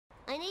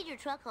I need your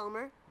truck,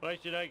 Homer. Why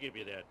should I give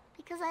you that?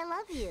 Because I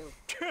love you.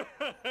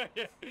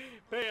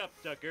 Pay up,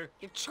 sucker.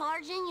 You're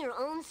charging your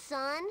own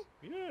son?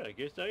 Yeah, I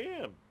guess I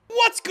am.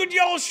 What's good,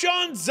 y'all?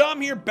 Shaun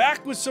here,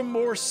 back with some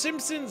more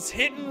Simpsons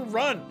Hit and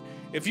Run.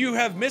 If you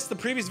have missed the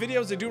previous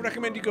videos, I do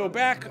recommend you go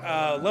back.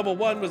 Level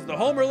 1 was the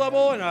Homer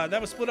level, and that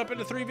was split up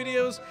into 3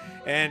 videos.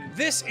 And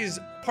this is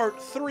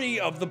part 3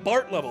 of the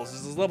Bart levels.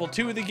 This is level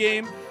 2 of the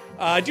game.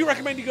 I do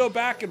recommend you go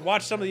back and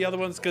watch some of the other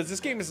ones, because this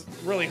game is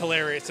really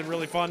hilarious and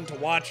really fun to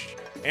watch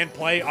and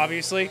play,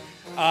 obviously.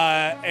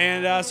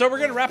 So we're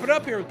going to wrap it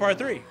up here with part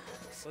 3.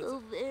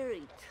 So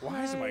very tired.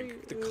 Why is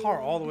the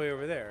car all the way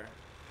over there?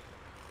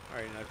 All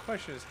right, now the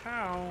question is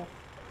how...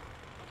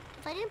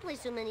 If I didn't play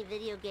so many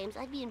video games,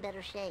 I'd be in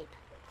better shape.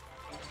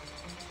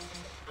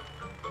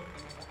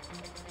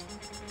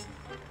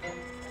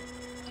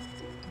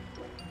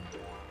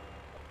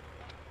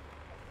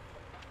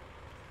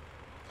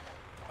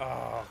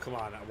 Oh, come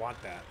on. I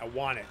want that. I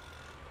want it.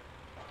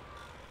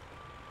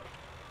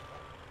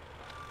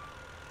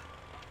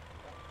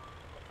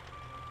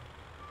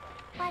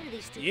 Why do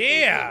these stupid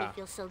Yeah! things make me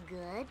feel so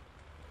good?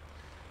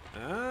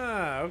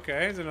 Ah,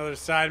 okay. It's another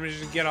side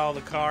mission to get all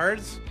the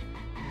cards.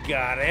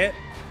 Got it.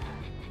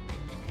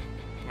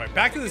 All right,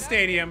 back to the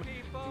stadium.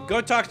 Go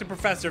talk to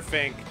Professor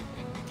Fink.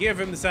 Give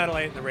him the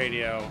satellite and the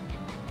radio.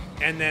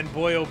 And then,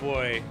 boy oh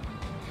boy,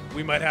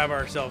 we might have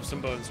ourselves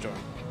some BONESTORM.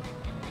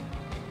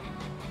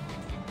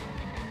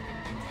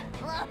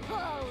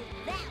 Whoa,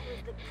 that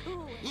was the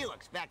cool. You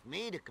expect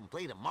me to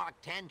complete a Mark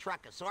 10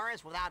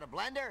 Truckosaurus without a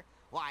blender?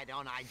 Why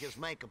don't I just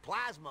make a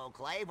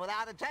plasmoclave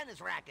without a tennis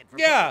racket for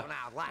Yeah, crying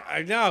out loud?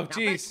 I know, Now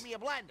jeez. make me a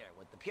blender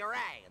with the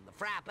puree and the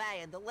frappe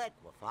and the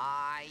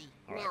liquefy.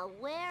 Now,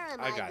 where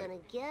am I gonna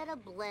get a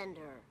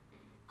blender?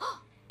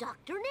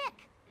 Dr.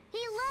 Nick! He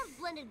loves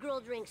blended girl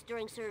drinks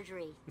during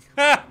surgery.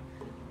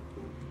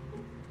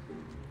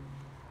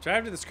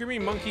 Drive to the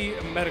Screaming Monkey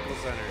Medical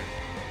Center.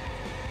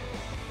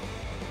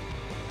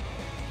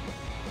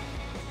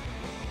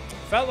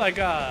 Felt like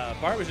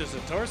Bart was just a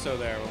torso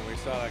there when we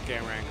saw that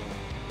camera angle.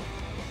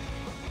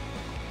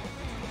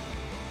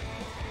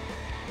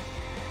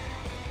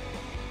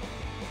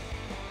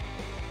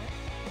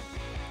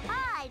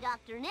 Hi,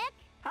 Dr. Nick.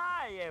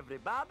 Hi,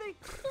 everybody.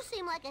 You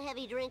seem like a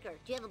heavy drinker.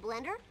 Do you have a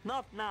blender?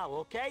 Not now,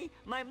 okay?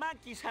 My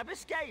monkeys have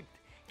escaped.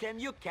 Can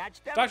you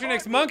catch them? Dr.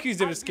 Nick's monkeys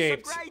have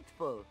escaped. I'm so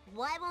grateful.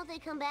 Why won't they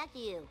come back to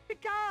you?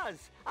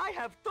 Because I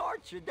have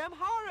tortured them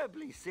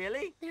horribly,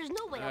 silly. There's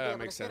no way I'll be able to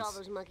makes fit all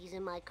sense. those monkeys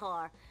in my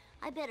car.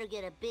 I better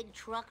get a big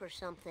truck or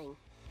something.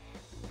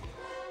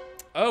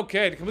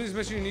 Okay, to complete this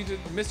mission, you need to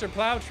Mr.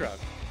 Plow Truck.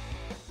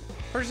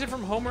 Purchase it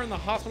from Homer in the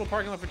hospital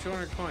parking lot for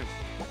 200 coins.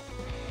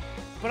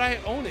 But I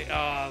own it.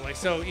 Like,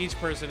 so each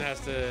person has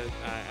to...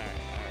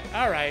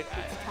 All right.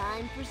 It's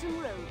time for some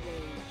road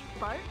rage.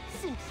 Bart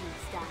Simpson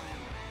style.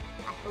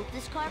 I hope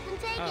this car can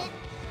take it.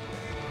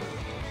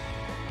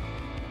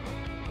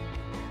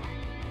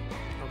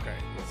 Okay.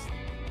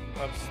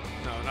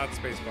 No, not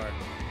space bar.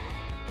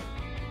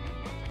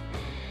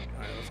 All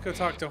right, let's go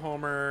talk to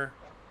Homer.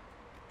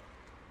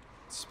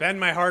 Spend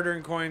my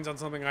hard-earned coins on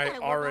something I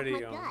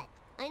already own. Gut.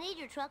 I need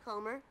your truck,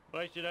 Homer.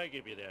 Why should I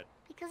give you that?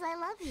 Because I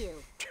love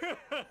you.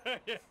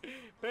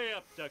 Pay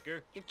up,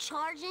 sucker. You're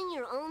charging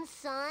your own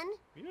son?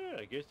 Yeah,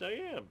 I guess I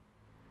am.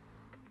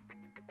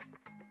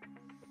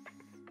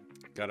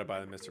 Gotta buy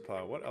the Mr.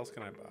 Plow. What else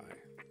can I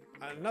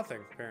buy? Nothing,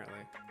 apparently.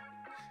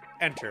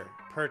 Enter.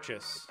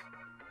 Purchase.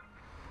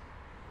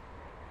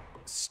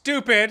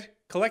 Stupid!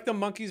 Collect the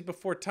monkeys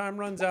before time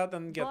runs out,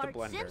 then get Bart the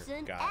blender.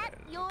 Simpson Got at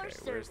it. your Okay,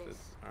 where's service. this?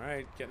 All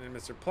right, getting in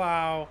Mr.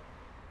 Plow,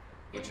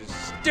 which is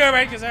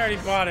stupid because I already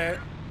bought it.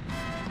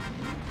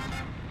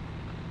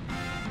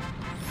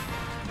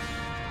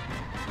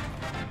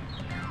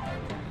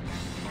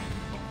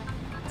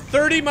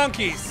 $30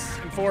 monkeys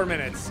in 4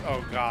 minutes.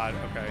 Oh God.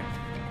 Okay.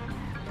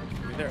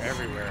 I mean, they're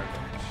everywhere.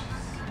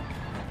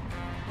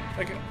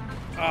 Like,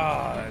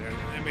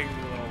 they make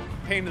little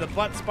pain in the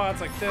butt spots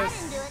like I didn't do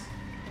this. it.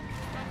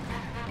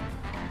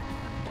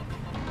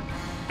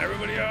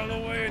 Everybody out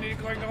of the way, I need to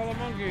collect all the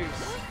monkeys.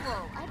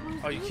 Careful, I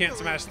bruised Oh, you can't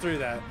easily. smash through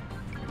that.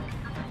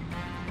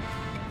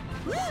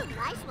 Woo,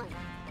 nice one.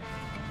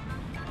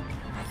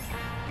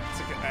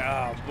 It's okay.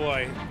 Oh,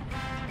 boy.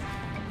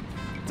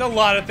 It's a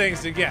lot of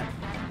things to get.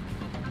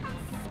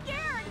 Scared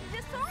and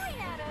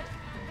disoriented.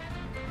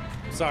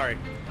 Sorry.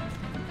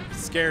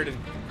 Scared and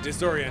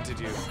disoriented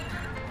you.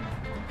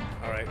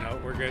 All right, no,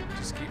 we're good.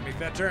 Just make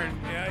that turn.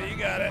 Yeah, you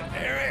got it.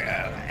 There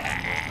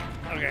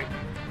we go. Okay.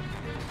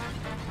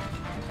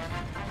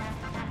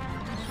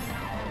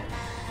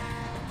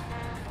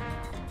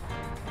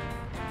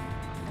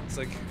 It's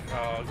like,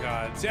 oh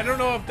God. See, I don't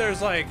know if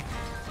there's like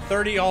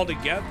 30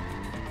 altogether.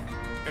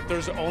 If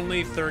there's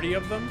only 30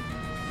 of them.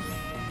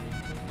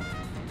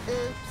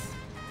 Oops.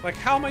 Like,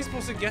 how am I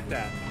supposed to get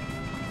that?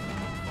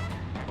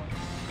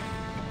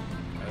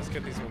 Let's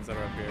get these ones that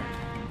are up here.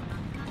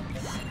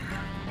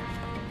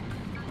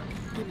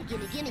 Gimme,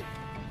 gimme, gimme.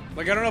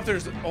 Like, I don't know if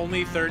there's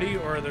only 30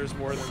 or there's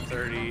more than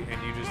 30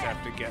 and you just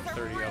have to get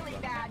 30 of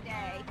them. Bad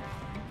day.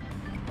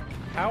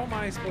 How am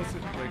I supposed to,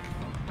 like...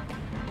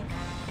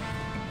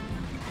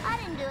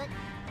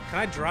 Can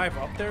I drive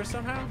up there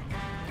somehow?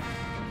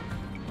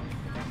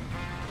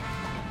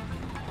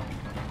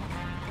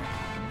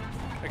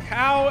 Like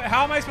how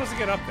am I supposed to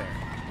get up there?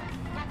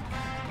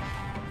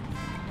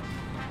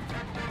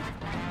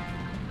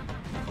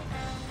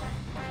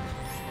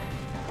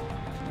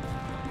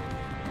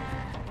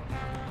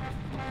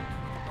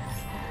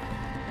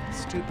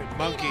 Stupid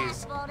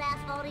monkeys.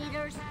 Asphalt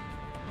eaters.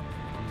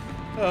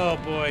 Oh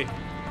boy.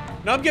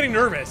 Now I'm getting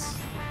nervous.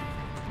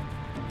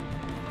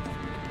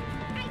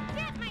 I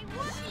get my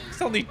Wookiee.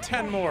 Still need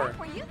 10 more. What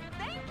were you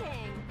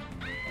thinking?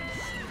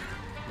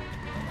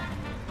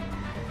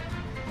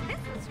 This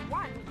is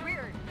one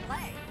weird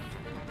play.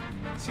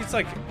 See, it's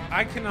like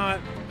I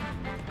cannot.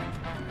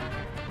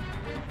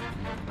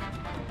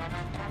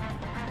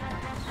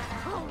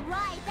 All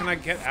right. Can I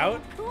get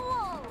out?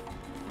 Cool.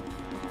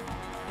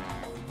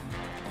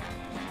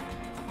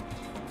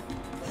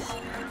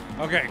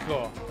 Okay,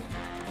 cool.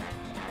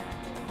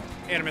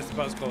 And I missed the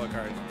Buzz Cola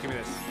card. Give me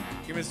this.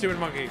 Give me the stupid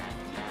monkey.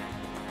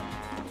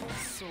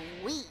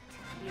 Sweet.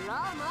 You're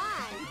all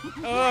mine.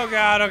 Oh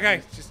god,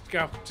 okay. Just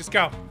go. Just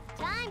go.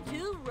 Time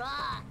to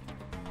rock.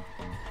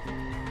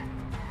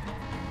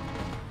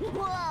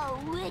 Whoa,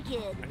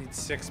 wicked. I need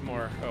 6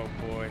 more. Oh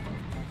boy.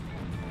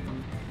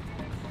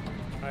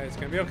 Alright, it's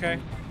gonna be okay.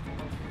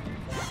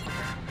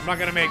 I'm not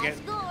gonna make it.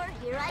 Score.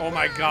 Here I Oh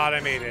my come. god, I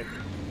made it.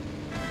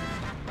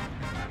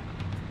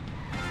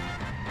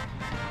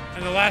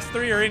 And the last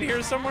 3 are in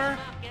here somewhere?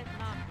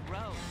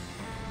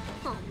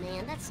 Oh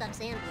man, that sucks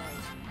and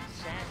blows.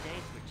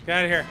 Get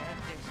out of here.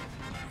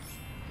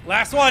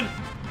 Last one!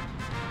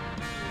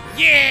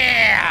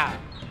 Yeah!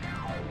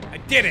 I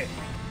did it!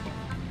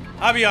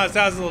 I'll be honest,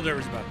 I was a little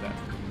nervous about that.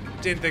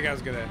 Didn't think I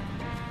was gonna...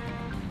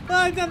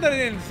 Well, not that I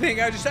didn't think,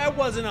 I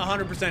wasn't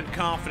 100%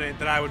 confident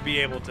that I would be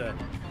able to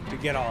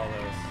get all of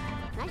those.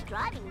 Nice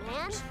driving,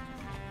 man.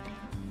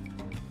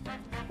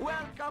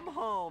 Welcome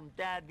home,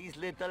 Daddy's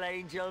little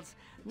angels.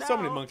 Now, So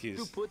many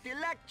monkeys. to put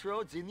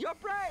electrodes in your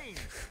brain.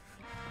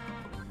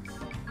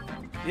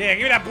 Yeah,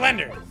 give me that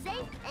blender! Safe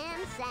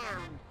and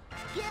sound.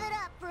 Give it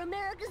up for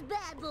America's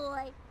bad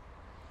boy.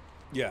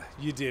 Yeah,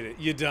 you did it.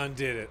 You done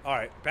did it. All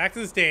right, back to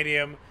the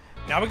stadium.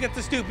 Now we get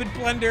the stupid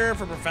blender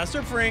for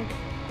Professor Frink.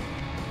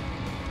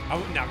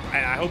 Now,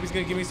 I hope he's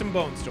gonna give me some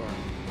BONESTORM.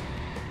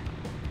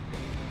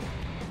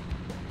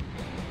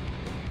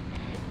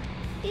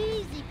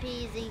 Easy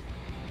peasy.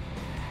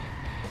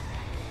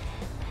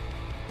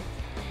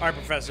 All right,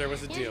 Professor,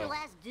 what's the Here's deal? your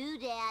last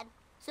doodad.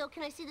 So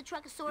can I see the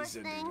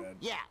Truckosaurus thing?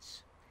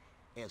 Yes.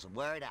 Is a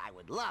word I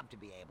would love to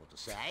be able to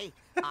say.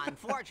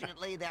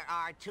 Unfortunately, there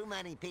are too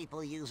many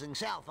people using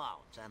cell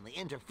phones, and the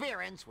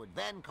interference would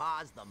then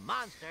cause the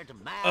monster to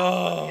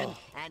malfunction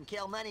and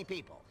kill many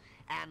people.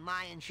 And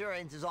my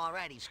insurance is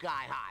already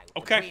sky high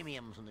with the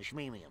premiums and the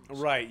schmemiums.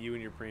 Right, you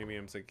and your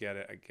premiums. I get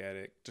it. I get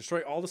it.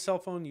 Destroy all the cell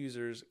phone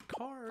users'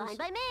 cars. Fine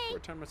by me.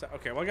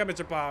 Okay, well, I got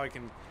Mr. Pow. I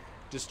can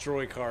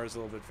destroy cars a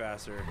little bit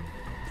faster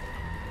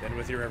than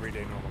with your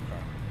everyday normal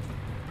car.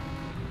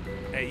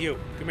 Hey, you,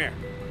 come here.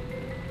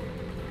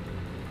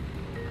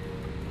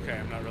 Okay,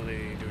 I'm not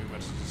really doing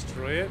much to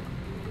destroy it.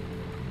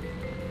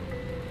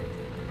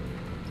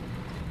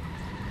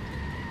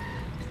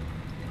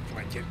 Come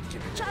on, get it.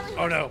 Charlie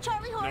Oh no. horse,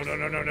 Charlie horse.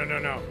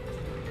 No.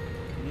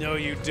 No,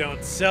 you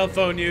don't. Cell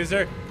phone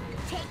user.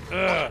 Take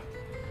Ugh. A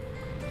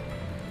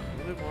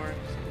little bit more.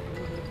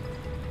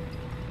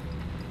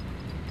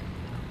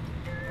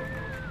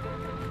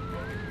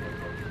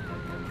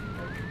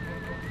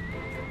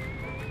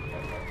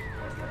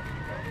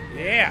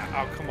 Yeah.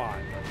 Oh, come on.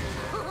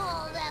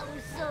 Oh, that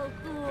was so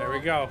cool. There we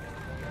go.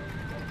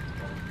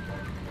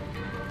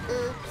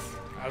 Oops.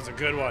 That was a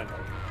good one.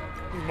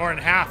 More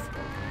than half.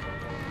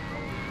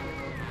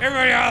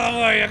 Everybody out of the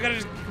way. I gotta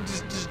just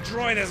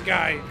destroy this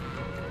guy.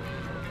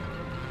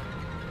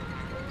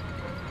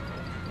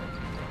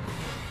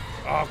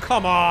 Oh,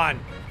 come on.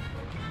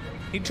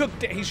 He should have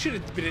taken his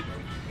damage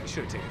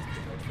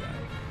for that.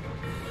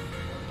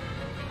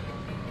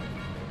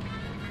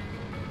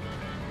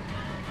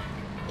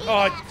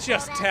 Oh, it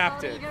just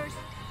tapped it.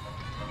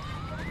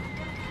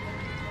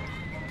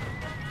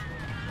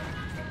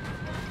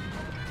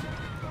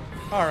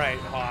 All right,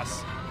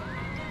 Hoss.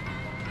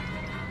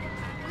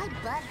 My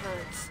butt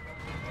hurts.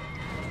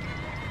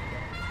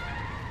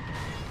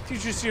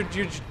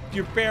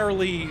 You're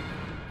barely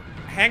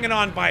hanging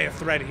on by a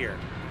thread here.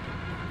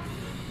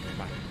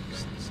 Come on.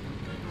 Just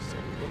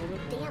a little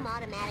bit more. Damn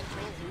automatic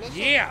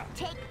transmission. Yeah.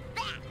 Take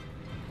that.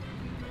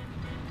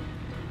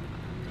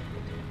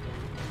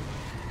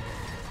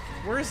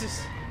 Where is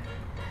this?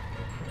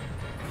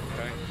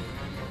 Okay.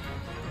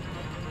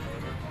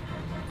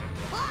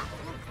 Ah,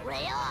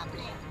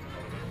 increíble.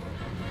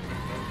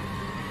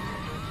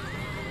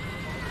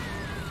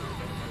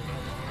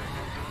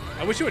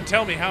 I wish you would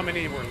tell me how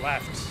many were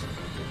left.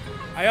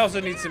 I also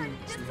need some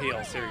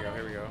heals. Here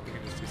we go. We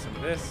can just do some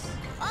of this.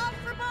 All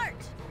for Bart.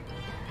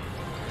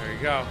 There you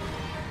go.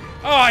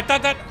 Oh, I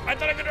thought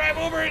I could drive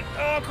over it.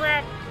 Oh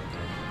crap.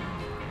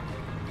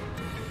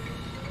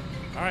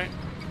 All right.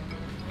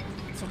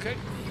 It's okay.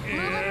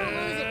 Never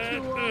lose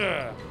it,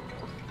 cool.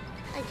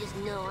 I just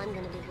know I'm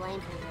gonna be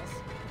blamed for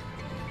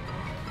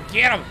this.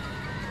 Get him!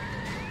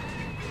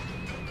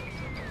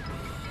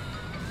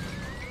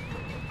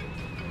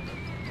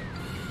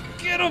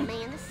 Get him!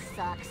 Man, this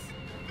sucks.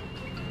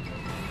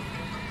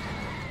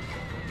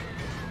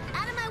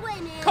 Out of my way,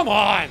 man. Come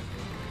on!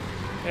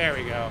 There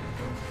we go.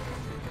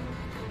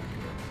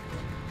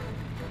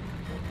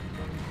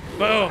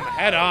 Boom!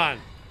 Head on.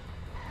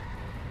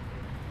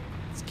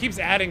 This keeps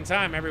adding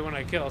time every one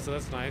I kill, so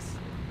that's nice.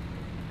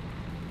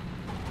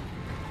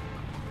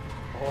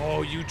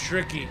 Oh, you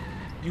tricky.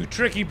 You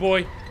tricky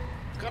boy.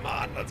 Come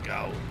on, let's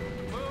go.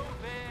 Move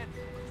it.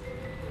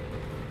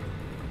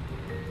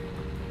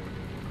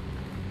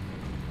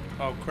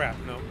 Oh crap,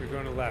 no, we're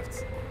going to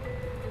left.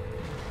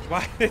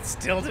 Why? It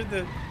still did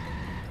the...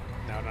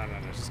 No,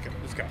 just go.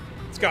 Let's go.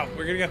 Let's go.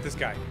 We're gonna get this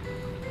guy.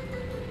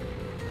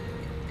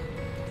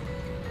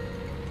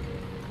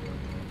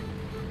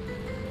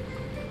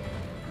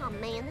 Oh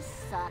man, this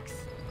sucks.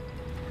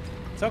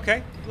 It's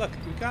okay. Look,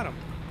 we got him.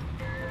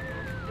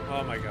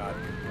 Oh my god.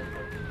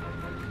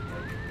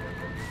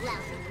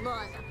 Lousy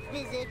laws of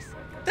physics.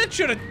 That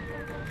should have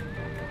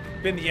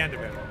been the end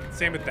of it.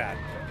 Same with that.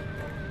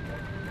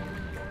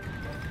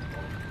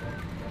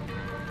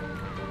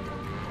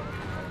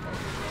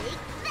 Take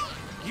that.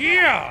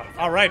 Yeah!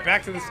 Alright,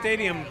 back to the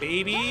stadium,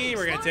 baby.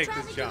 We're gonna take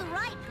this jump. To the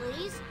right,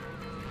 please.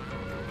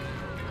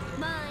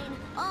 Mine.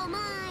 All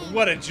mine.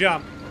 What a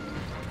jump.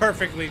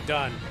 Perfectly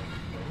done.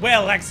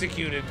 Well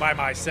executed by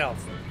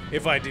myself,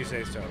 if I do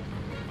say so.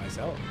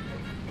 Myself.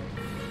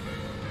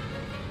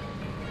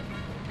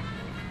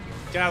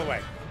 Get out of the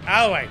way.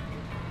 Out of the way.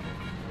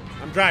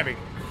 I'm driving.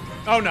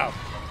 Oh no.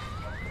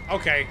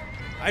 Okay.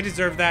 I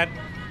deserve that.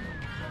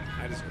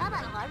 I deserve How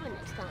about a hard one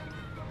next time?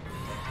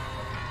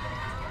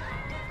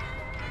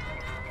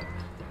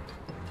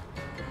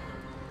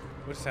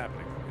 What's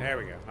happening? There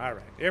we go.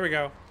 Alright. Here we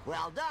go.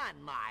 Well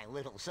done, my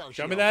little sociopath.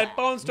 Show me that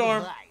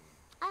BONESTORm.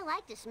 I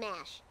like to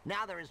smash.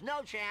 Now there is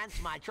no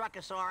chance my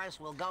Truckosaurus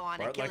will go on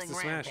Bart a likes killing to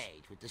smash.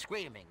 rampage with the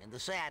screaming and the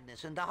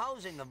sadness and the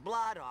hosing of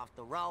blood off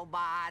the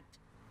robot.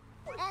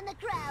 And the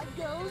crowd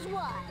goes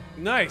wild.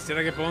 Nice. Did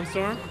I get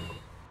BONESTORm?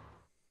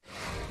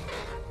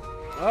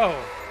 Oh.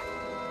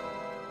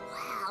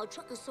 Wow,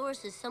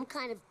 Truckosaurus is some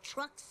kind of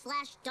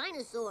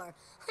truck/dinosaur.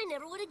 I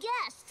never would have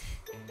guessed.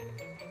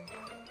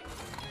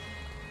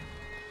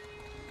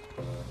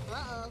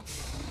 Uh-oh.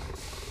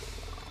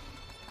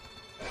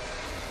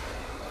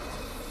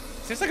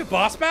 Is this like a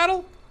boss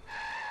battle?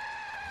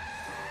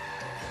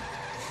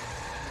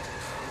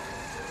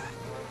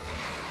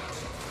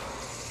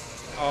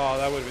 Oh,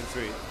 that would have been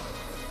sweet.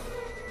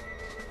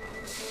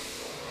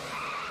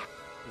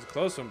 It was a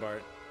close one,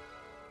 Bart.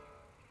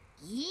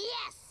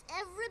 Yes!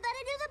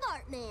 Everybody do the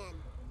Bartman.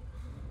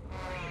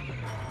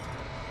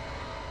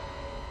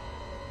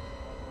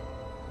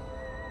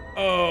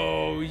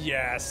 Oh,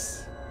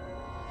 yes.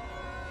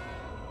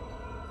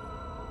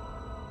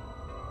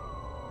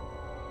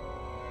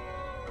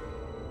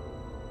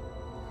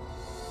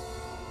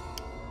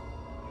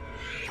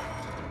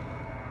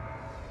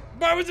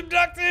 Bart was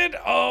abducted!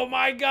 Oh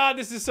my god,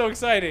 this is so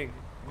exciting.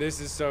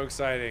 This is so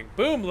exciting.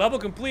 Boom, level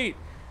complete.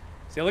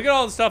 See, look at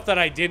all the stuff that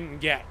I didn't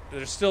get.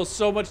 There's still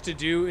so much to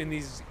do in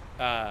these,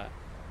 wow,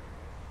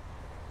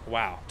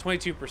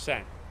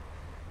 22%.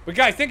 But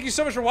guys, thank you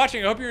so much for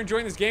watching. I hope you're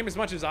enjoying this game as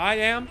much as I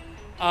am.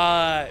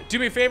 Do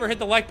me a favor, hit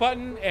the like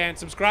button and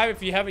subscribe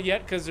if you haven't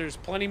yet, because there's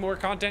plenty more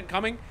content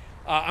coming.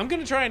 I'm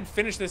gonna try and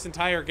finish this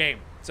entire game.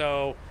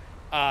 So,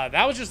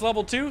 that was just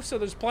level 2, so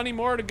there's plenty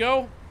more to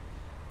go.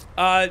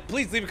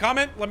 Please leave a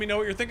comment. Let me know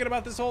what you're thinking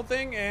about this whole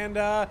thing,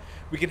 and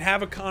we can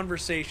have a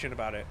conversation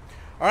about it.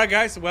 All right,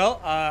 guys. Well,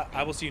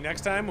 I will see you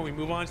next time when we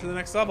move on to the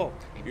next level.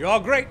 You're all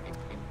great.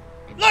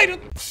 Later.